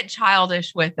got to get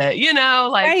childish with it, you know,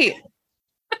 like. Right.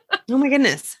 Oh my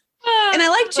goodness. And I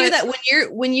like too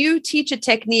that when you teach a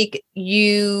technique,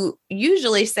 you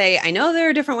usually say, I know there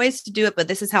are different ways to do it, but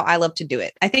this is how I love to do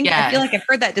it. I feel like I've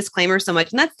heard that disclaimer so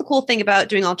much. And that's the cool thing about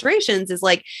doing alterations is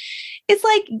like, it's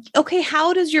like, okay,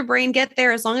 how does your brain get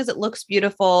there? As long as it looks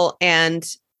beautiful and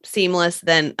seamless,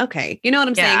 then okay. You know what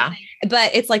I'm saying?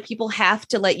 But it's like, people have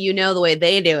to let you know the way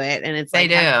they do it. And it's like,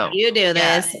 how do you do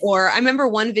this? Or I remember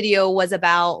one video was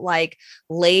about like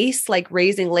lace, like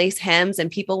raising lace hems, and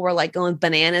people were like going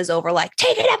bananas over like,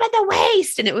 take it up at the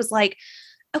waist. And it was like,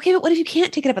 okay, but what if you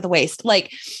can't take it up at the waist?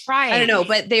 Like, I don't know,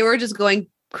 but they were just going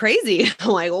crazy.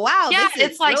 I'm like, wow,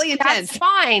 this is like, really intense. That's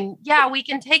fine. Yeah, we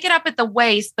can take it up at the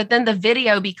waist, but then the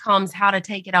video becomes how to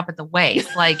take it up at the waist.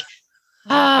 Like,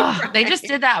 they just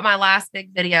did that in my last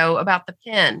big video about the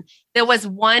pin. There was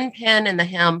one pin in the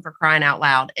hem, for crying out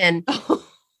loud. And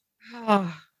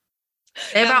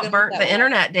they about burnt the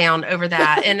internet down over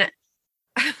that. And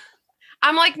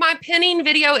I'm like, my pinning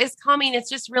video is coming. It's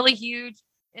just really huge.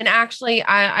 And actually,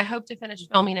 I hope to finish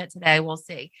filming it today. We'll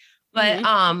see. But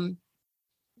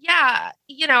yeah,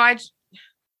 you know,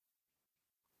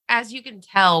 as you can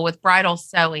tell with bridal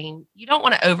sewing, you don't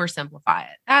want to oversimplify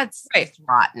it. That's just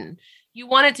rotten. You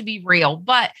want it to be real.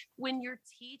 But when you're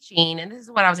teaching, and this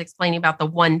is what I was explaining about the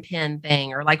one pin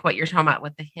thing, or like what you're talking about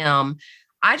with the hem,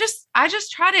 I just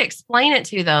try to explain it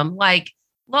to them. Like,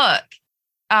 look,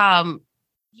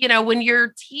 you know, when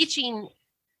you're teaching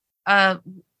a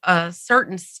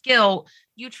certain skill,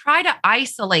 you try to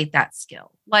isolate that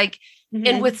skill. Like,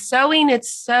 and with sewing,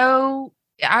 it's so,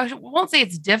 I won't say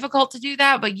it's difficult to do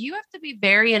that, but you have to be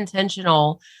very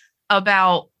intentional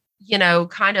about, you know,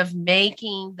 kind of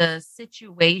making the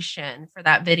situation for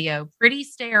that video pretty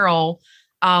sterile,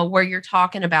 where you're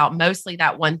talking about mostly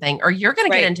that one thing, or you're going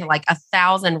to get into like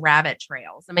 1,000 rabbit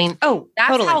trails. I mean,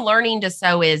 that's how learning to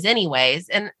sew is anyways.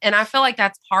 And I feel like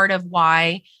that's part of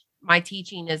why my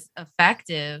teaching is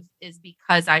effective, is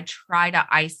because I try to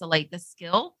isolate the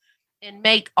skill and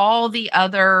make all the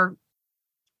other,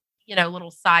 you know, little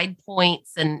side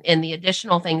points and the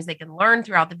additional things they can learn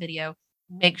throughout the video,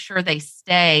 make sure they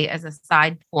stay as a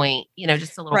side point, you know,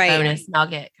 just a little bonus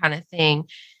nugget kind of thing.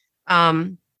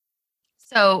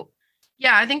 So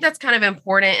yeah, I think that's kind of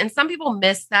important. And some people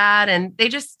miss that, and they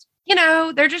just, you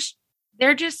know, they're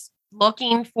just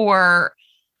looking for,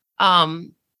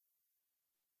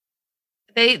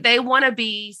 they want to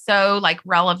be so like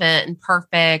relevant and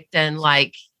perfect and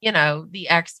like, you know, the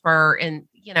expert and,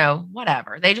 you know,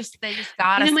 whatever. They just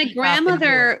gotta. And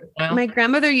my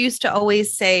grandmother used to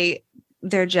always say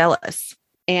they're jealous,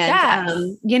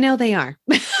 and you know, they are.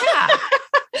 Yeah.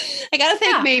 I gotta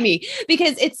thank Mamie,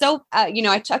 because it's so, you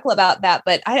know, I chuckle about that,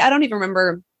 but I don't even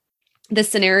remember the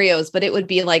scenarios, but it would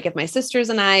be like, if my sisters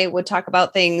and I would talk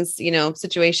about things, you know,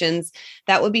 situations,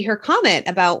 that would be her comment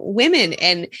about women.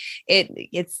 And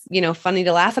it's, you know, funny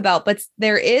to laugh about, but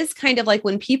there is kind of like,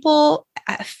 when people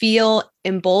feel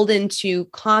emboldened to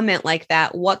comment like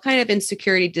that, what kind of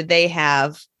insecurity do they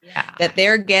have that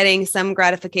they're getting some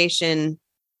gratification?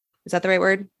 Is that the right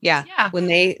word? Yeah. When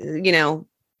they, you know,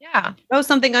 post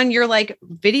something on your like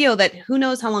video that who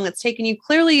knows how long it's taken you.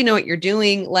 Clearly, you know what you're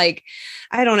doing. Like,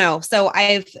 I don't know. So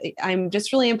I'm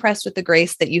just really impressed with the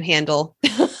grace that you handle.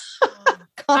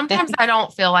 Sometimes I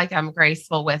don't feel like I'm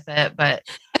graceful with it, but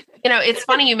you know, it's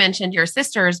funny you mentioned your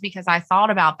sisters, because I thought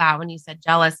about that when you said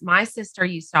jealous. My sister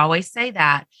used to always say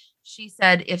that. She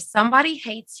said, if somebody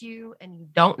hates you and you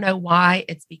don't know why,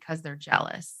 it's because they're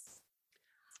jealous.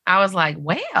 I was like,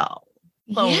 well,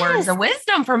 little words of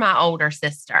wisdom for my older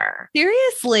sister.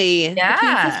 Seriously.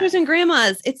 Between sisters and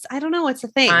grandmas. I don't know. It's a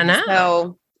thing. I know.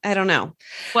 So I don't know.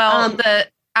 Well,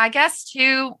 I guess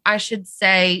too, I should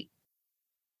say,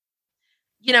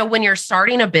 you know, when you're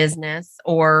starting a business,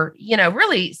 or, you know,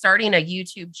 really starting a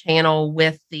YouTube channel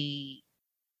with the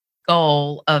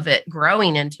goal of it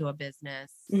growing into a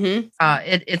business,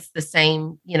 it's the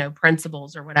same, you know,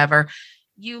 principles or whatever.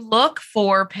 You look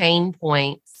for pain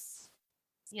points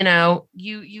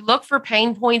you look for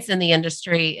pain points in the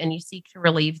industry and you seek to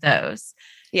relieve those.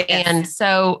 Yes. And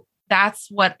so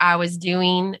that's what I was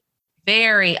doing,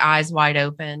 very eyes wide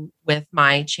open with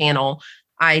my channel.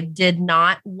 I did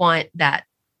not want that.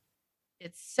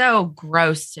 It's so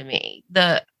gross to me.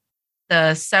 The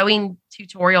sewing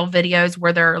tutorial videos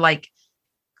where they're like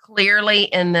clearly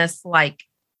in this, like,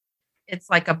 it's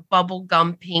like a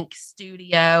bubblegum pink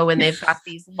studio and they've got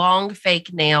these long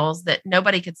fake nails that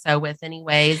nobody could sew with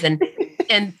anyways.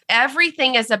 And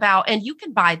everything is about, and you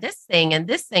can buy this thing and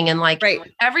this thing. And like,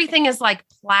 everything is like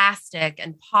plastic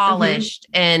and polished.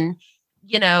 And,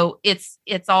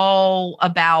 it's all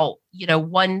about,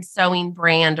 one sewing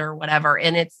brand or whatever.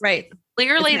 And it's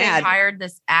clearly they hired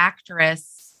this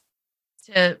actress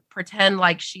to pretend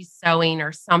like she's sewing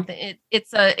or something.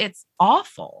 It's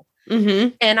awful.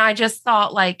 And I just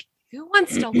thought, like, who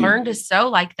wants to learn to sew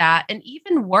like that? And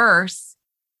even worse,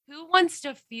 who wants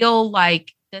to feel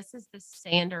like this is the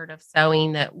standard of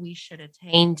sewing that we should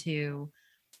attain to,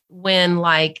 when,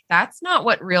 like, that's not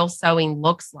what real sewing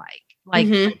looks like. Like,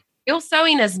 real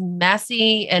sewing is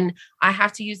messy, and I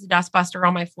have to use the dustbuster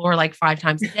on my floor like 5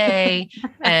 times a day.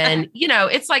 And,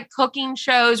 it's like cooking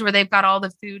shows where they've got all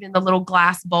the food in the little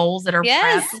glass bowls that are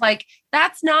prepped. Like,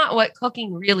 that's not what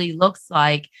cooking really looks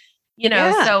like,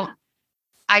 So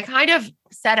I kind of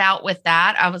set out with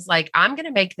that. I was like, I'm going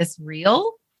to make this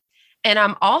real. And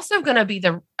I'm also going to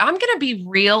be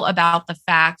real about the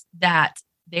fact that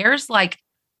there's like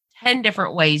 10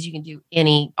 different ways you can do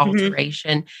any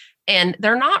alteration. And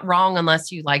they're not wrong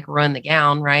unless you like ruin the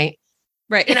gown, right?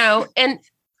 Right.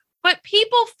 But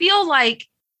people feel like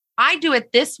I do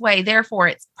it this way, therefore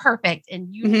it's perfect.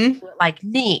 And you do it like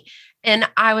me. And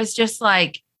I was just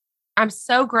like, I'm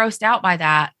so grossed out by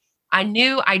that. I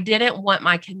knew I didn't want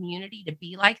my community to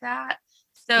be like that.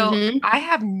 So I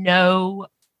have no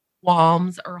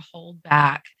qualms or hold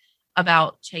back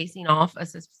about chasing off a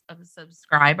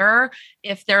subscriber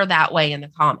if they're that way in the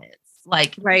comments.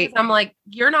 Like, I'm like,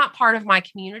 you're not part of my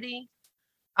community.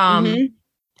 It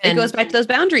goes back to those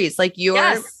boundaries. Like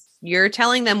you're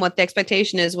telling them what the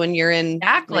expectation is when you're in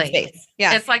space.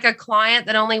 Yeah. It's like a client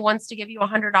that only wants to give you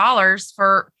 $100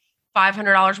 for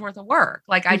 $500 worth of work.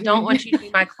 Like, I don't want you to be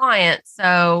my client.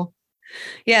 So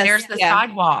there's the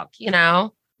sidewalk,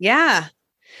 Yeah.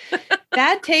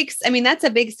 That's a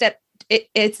big step.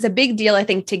 It's a big deal, I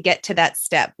think, to get to that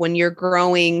step when you're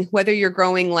growing, whether you're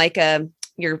growing like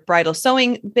your bridal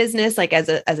sewing business, like as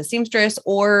a seamstress,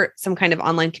 or some kind of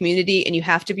online community. And you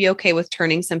have to be okay with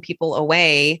turning some people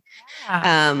away.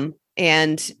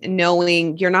 And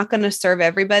knowing you're not going to serve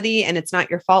everybody, and it's not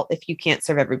your fault if you can't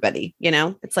serve everybody.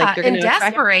 It's like you're going to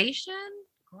desperation.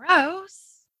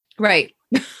 Gross. Right.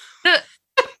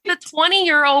 The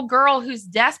 20-year-old girl who's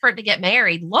desperate to get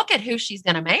married, look at who she's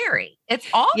going to marry. It's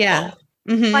awful. Yeah.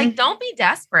 Like, don't be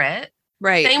desperate.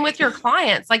 Right. Same with your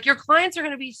clients. Like, your clients are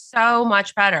going to be so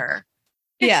much better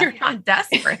if you're not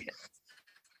desperate.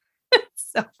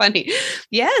 So funny.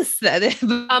 Yes. A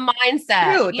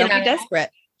mindset. True. Don't be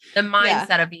desperate. The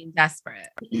mindset of being desperate.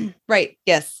 Right.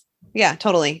 Yes. Yeah,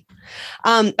 totally.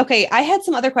 Okay. I had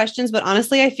some other questions, but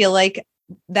honestly, I feel like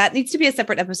that needs to be a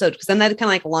separate episode, because then that kind of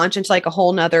like launch into like a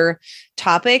whole nother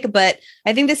topic. But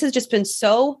I think this has just been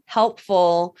so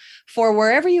helpful for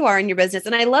wherever you are in your business.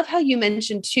 And I love how you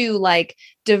mentioned too, like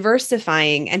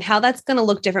diversifying and how that's going to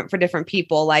look different for different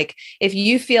people. Like, if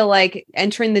you feel like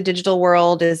entering the digital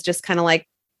world is just kind of like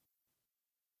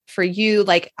for you,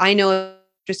 like I know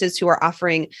actresses who are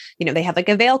offering, they have like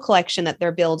a veil collection that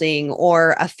they're building,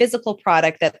 or a physical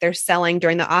product that they're selling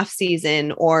during the off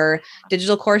season, or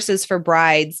digital courses for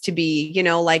brides to be,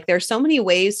 like there's so many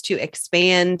ways to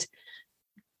expand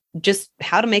just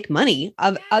how to make money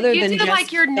other than just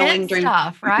like your knit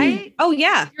stuff, right? Oh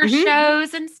yeah. Your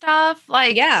shows and stuff.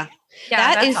 Like, yeah,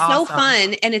 that is awesome. So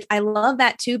fun. And I love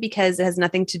that too, because it has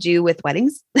nothing to do with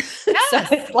weddings.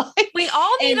 Yes. So we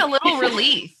all need a little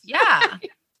relief. Yeah.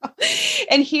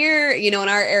 And here, in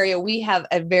our area, we have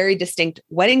a very distinct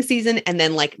wedding season, and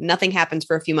then like nothing happens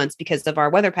for a few months because of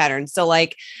our weather patterns. So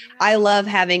like, I love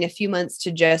having a few months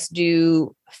to just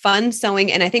do fun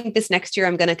sewing. And I think this next year,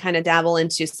 I'm going to kind of dabble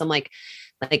into some like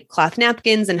cloth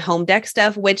napkins and home deck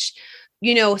stuff, which,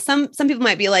 some people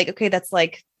might be like, okay, that's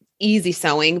like easy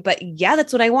sewing, but yeah,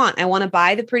 that's what I want. I want to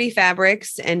buy the pretty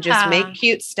fabrics and just make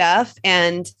cute stuff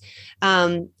and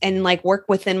like work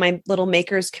within my little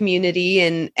makers community.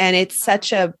 And it's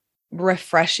such a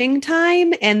refreshing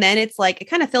time. And then it's like, it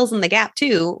kind of fills in the gap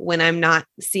too when I'm not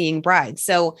seeing brides.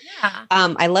 So Yeah.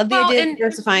 I love the idea of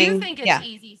diversifying. You think it's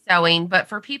easy sewing, but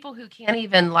for people who can't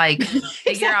even like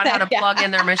figure out how to plug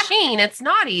in their machine, it's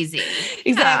not easy.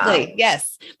 Exactly. Yeah.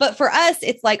 Yes. But for us,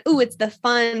 it's like, oh, it's the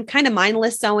fun kind of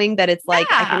mindless sewing that it's like,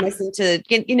 I can listen to,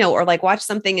 you know, or like watch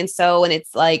something and sew. And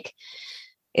it's like,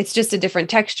 it's just a different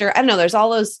texture. I don't know. There's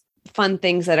all those fun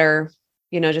things that are,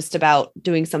 you know, just about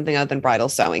doing something other than bridal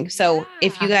sewing. So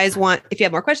if you guys want, if you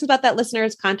have more questions about that,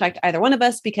 listeners, contact either one of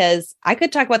us, because I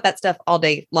could talk about that stuff all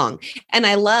day long. And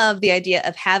I love the idea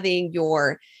of having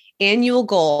your annual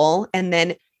goal. And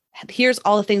then here's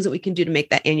all the things that we can do to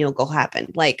make that annual goal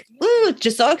happen. Like, ooh,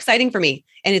 just so exciting for me.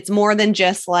 And it's more than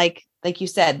just like you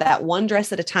said, that one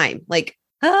dress at a time. Like,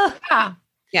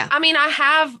 yeah. I mean, I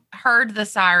have heard the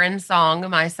siren song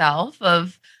myself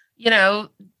of, you know,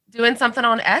 doing something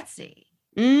on Etsy.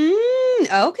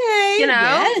 Okay. You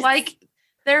know, like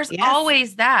there's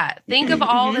always that. Think of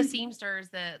all the seamsters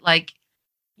that like,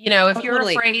 you know, if you're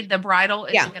afraid the bridal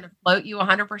isn't going to float you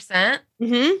 100%,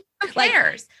 who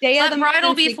cares? Let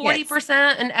bridal be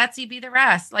 40% and Etsy be the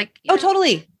rest. Like,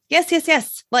 totally.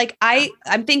 Yes. Like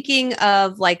I'm thinking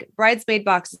of like bridesmaid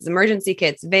boxes, emergency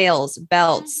kits, veils,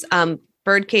 belts,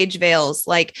 birdcage veils,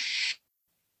 like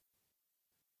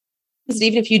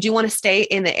even if you do want to stay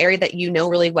in the area that you know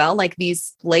really well, like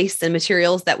these lace and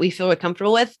materials that we feel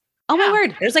comfortable with. Oh my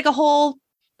word. There's a whole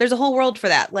world for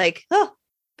that. Like, oh,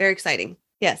 very exciting.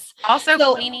 Yes. Also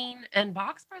cleaning and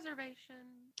box preservation.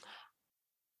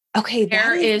 Okay.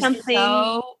 There is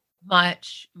so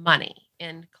much money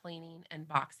in cleaning and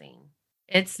boxing.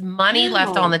 It's money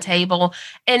left on the table.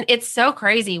 And it's so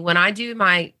crazy when I do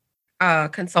my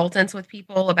consultants with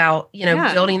people about, you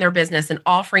know, building their business and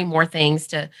offering more things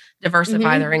to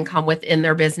diversify their income within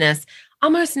their business.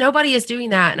 Almost nobody is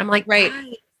doing that. And I'm like, right.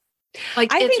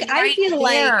 Like, I feel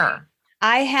like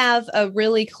I have a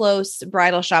really close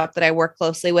bridal shop that I work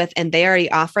closely with, and they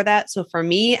already offer that. So for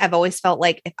me, I've always felt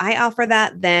like if I offer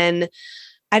that, then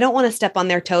I don't want to step on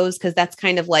their toes, because that's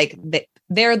kind of like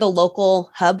they're the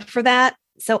local hub for that.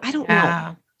 So I don't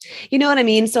know. You know what I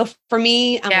mean? So for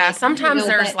me, I'm like, sometimes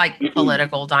there's like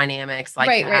political dynamics, like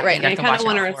right. And I kind of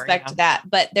want to respect that.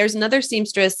 But there's another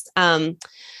seamstress,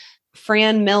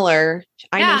 Fran Miller.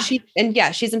 I know she's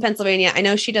in Pennsylvania. I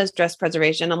know she does dress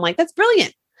preservation. I'm like, that's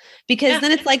brilliant, because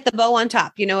then it's like the bow on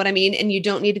top. You know what I mean? And you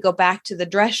don't need to go back to the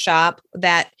dress shop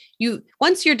that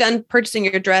once you're done purchasing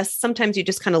your dress, sometimes you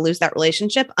just kind of lose that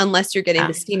relationship unless you're getting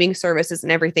the steaming services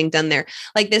and everything done there.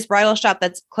 Like this bridal shop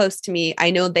that's close to me, I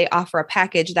know they offer a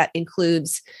package that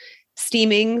includes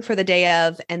steaming for the day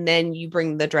of, and then you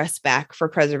bring the dress back for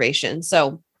preservation.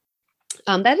 So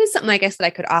that is something I guess that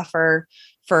I could offer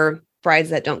for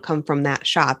brides that don't come from that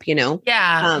shop, you know?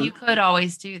 Yeah, you could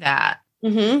always do that.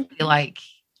 Be like,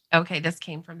 okay, this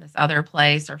came from this other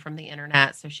place or from the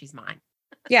internet, so she's mine.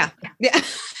 Yeah.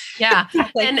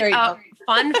 And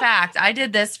fun fact, I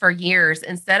did this for years.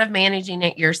 Instead of managing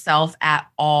it yourself at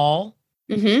all,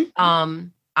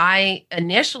 I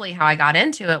initially, how I got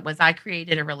into it was I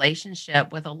created a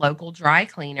relationship with a local dry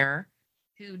cleaner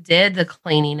who did the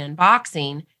cleaning and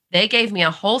boxing. They gave me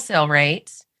a wholesale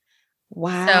rate.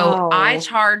 Wow. So I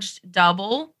charged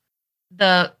double.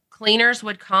 The cleaners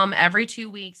would come every 2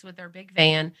 weeks with their big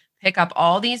van, pick up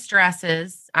all these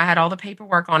dresses. I had all the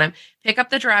paperwork on them. Pick up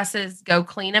the dresses, go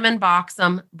clean them and box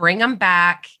them, bring them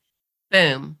back.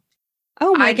 Boom.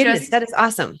 Oh my goodness. That is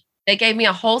awesome. They gave me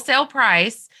a wholesale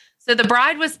price. So the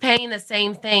bride was paying the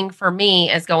same thing for me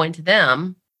as going to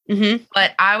them.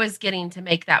 But I was getting to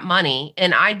make that money,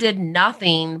 and I did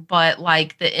nothing but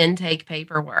like the intake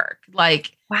paperwork.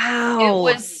 Like, wow. It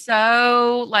was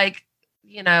so like,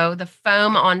 you know, the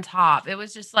foam on top. It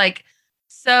was just like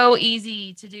so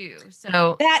easy to do.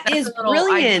 So that is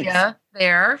brilliant idea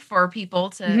there for people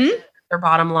to their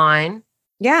bottom line.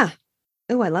 Yeah.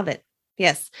 Oh, I love it.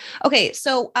 Yes. Okay.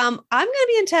 So I'm going to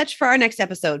be in touch for our next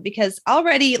episode, because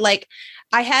already like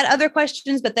I had other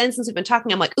questions, but then since we've been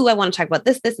talking, I'm like, oh, I want to talk about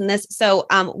this, this, and this. So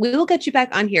we will get you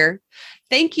back on here.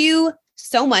 Thank you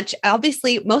so much.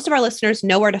 Obviously, most of our listeners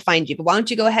know where to find you, but why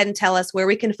don't you go ahead and tell us where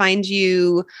we can find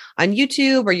you on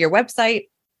YouTube or your website?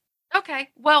 Okay.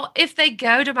 Well, if they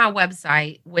go to my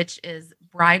website, which is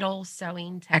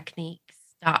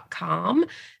bridalsewingtechniques.com,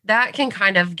 that can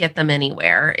kind of get them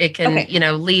anywhere. It can, you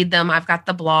know, lead them. I've got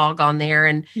the blog on there,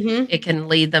 and it can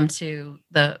lead them to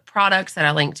the products that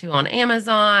I link to on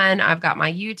Amazon. I've got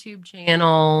my YouTube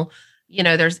channel. You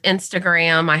know, there's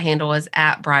Instagram. My handle is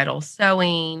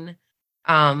 @bridalsewing.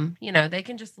 You know, they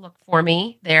can just look for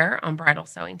me there on Bridal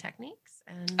Sewing Techniques.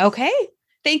 And okay.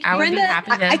 Thank you, I would be Brenda.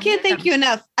 happy to I can't thank you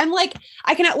enough. I'm like,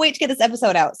 I cannot wait to get this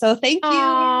episode out. So thank you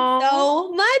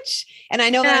so much. And I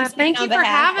know that I'm speaking thank you on for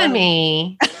behalf having of,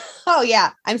 me. oh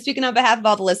yeah, I'm speaking on behalf of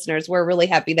all the listeners. We're really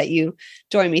happy that you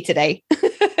joined me today.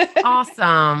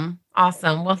 Awesome.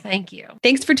 Awesome. Well, thank you.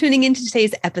 Thanks for tuning into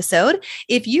today's episode.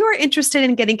 If you are interested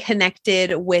in getting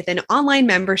connected with an online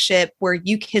membership where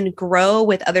you can grow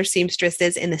with other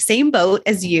seamstresses in the same boat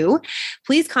as you,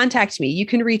 please contact me. You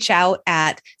can reach out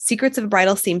at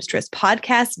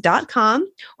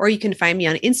secretsofbridalseamstresspodcast.com, or you can find me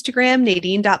on Instagram,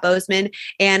 nadine.bozeman.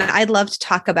 And I'd love to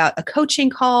talk about a coaching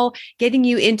call, getting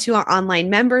you into our online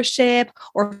membership,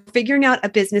 or figuring out a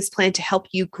business plan to help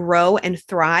you grow and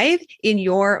thrive in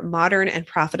your modern and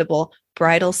profitable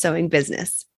bridal sewing business.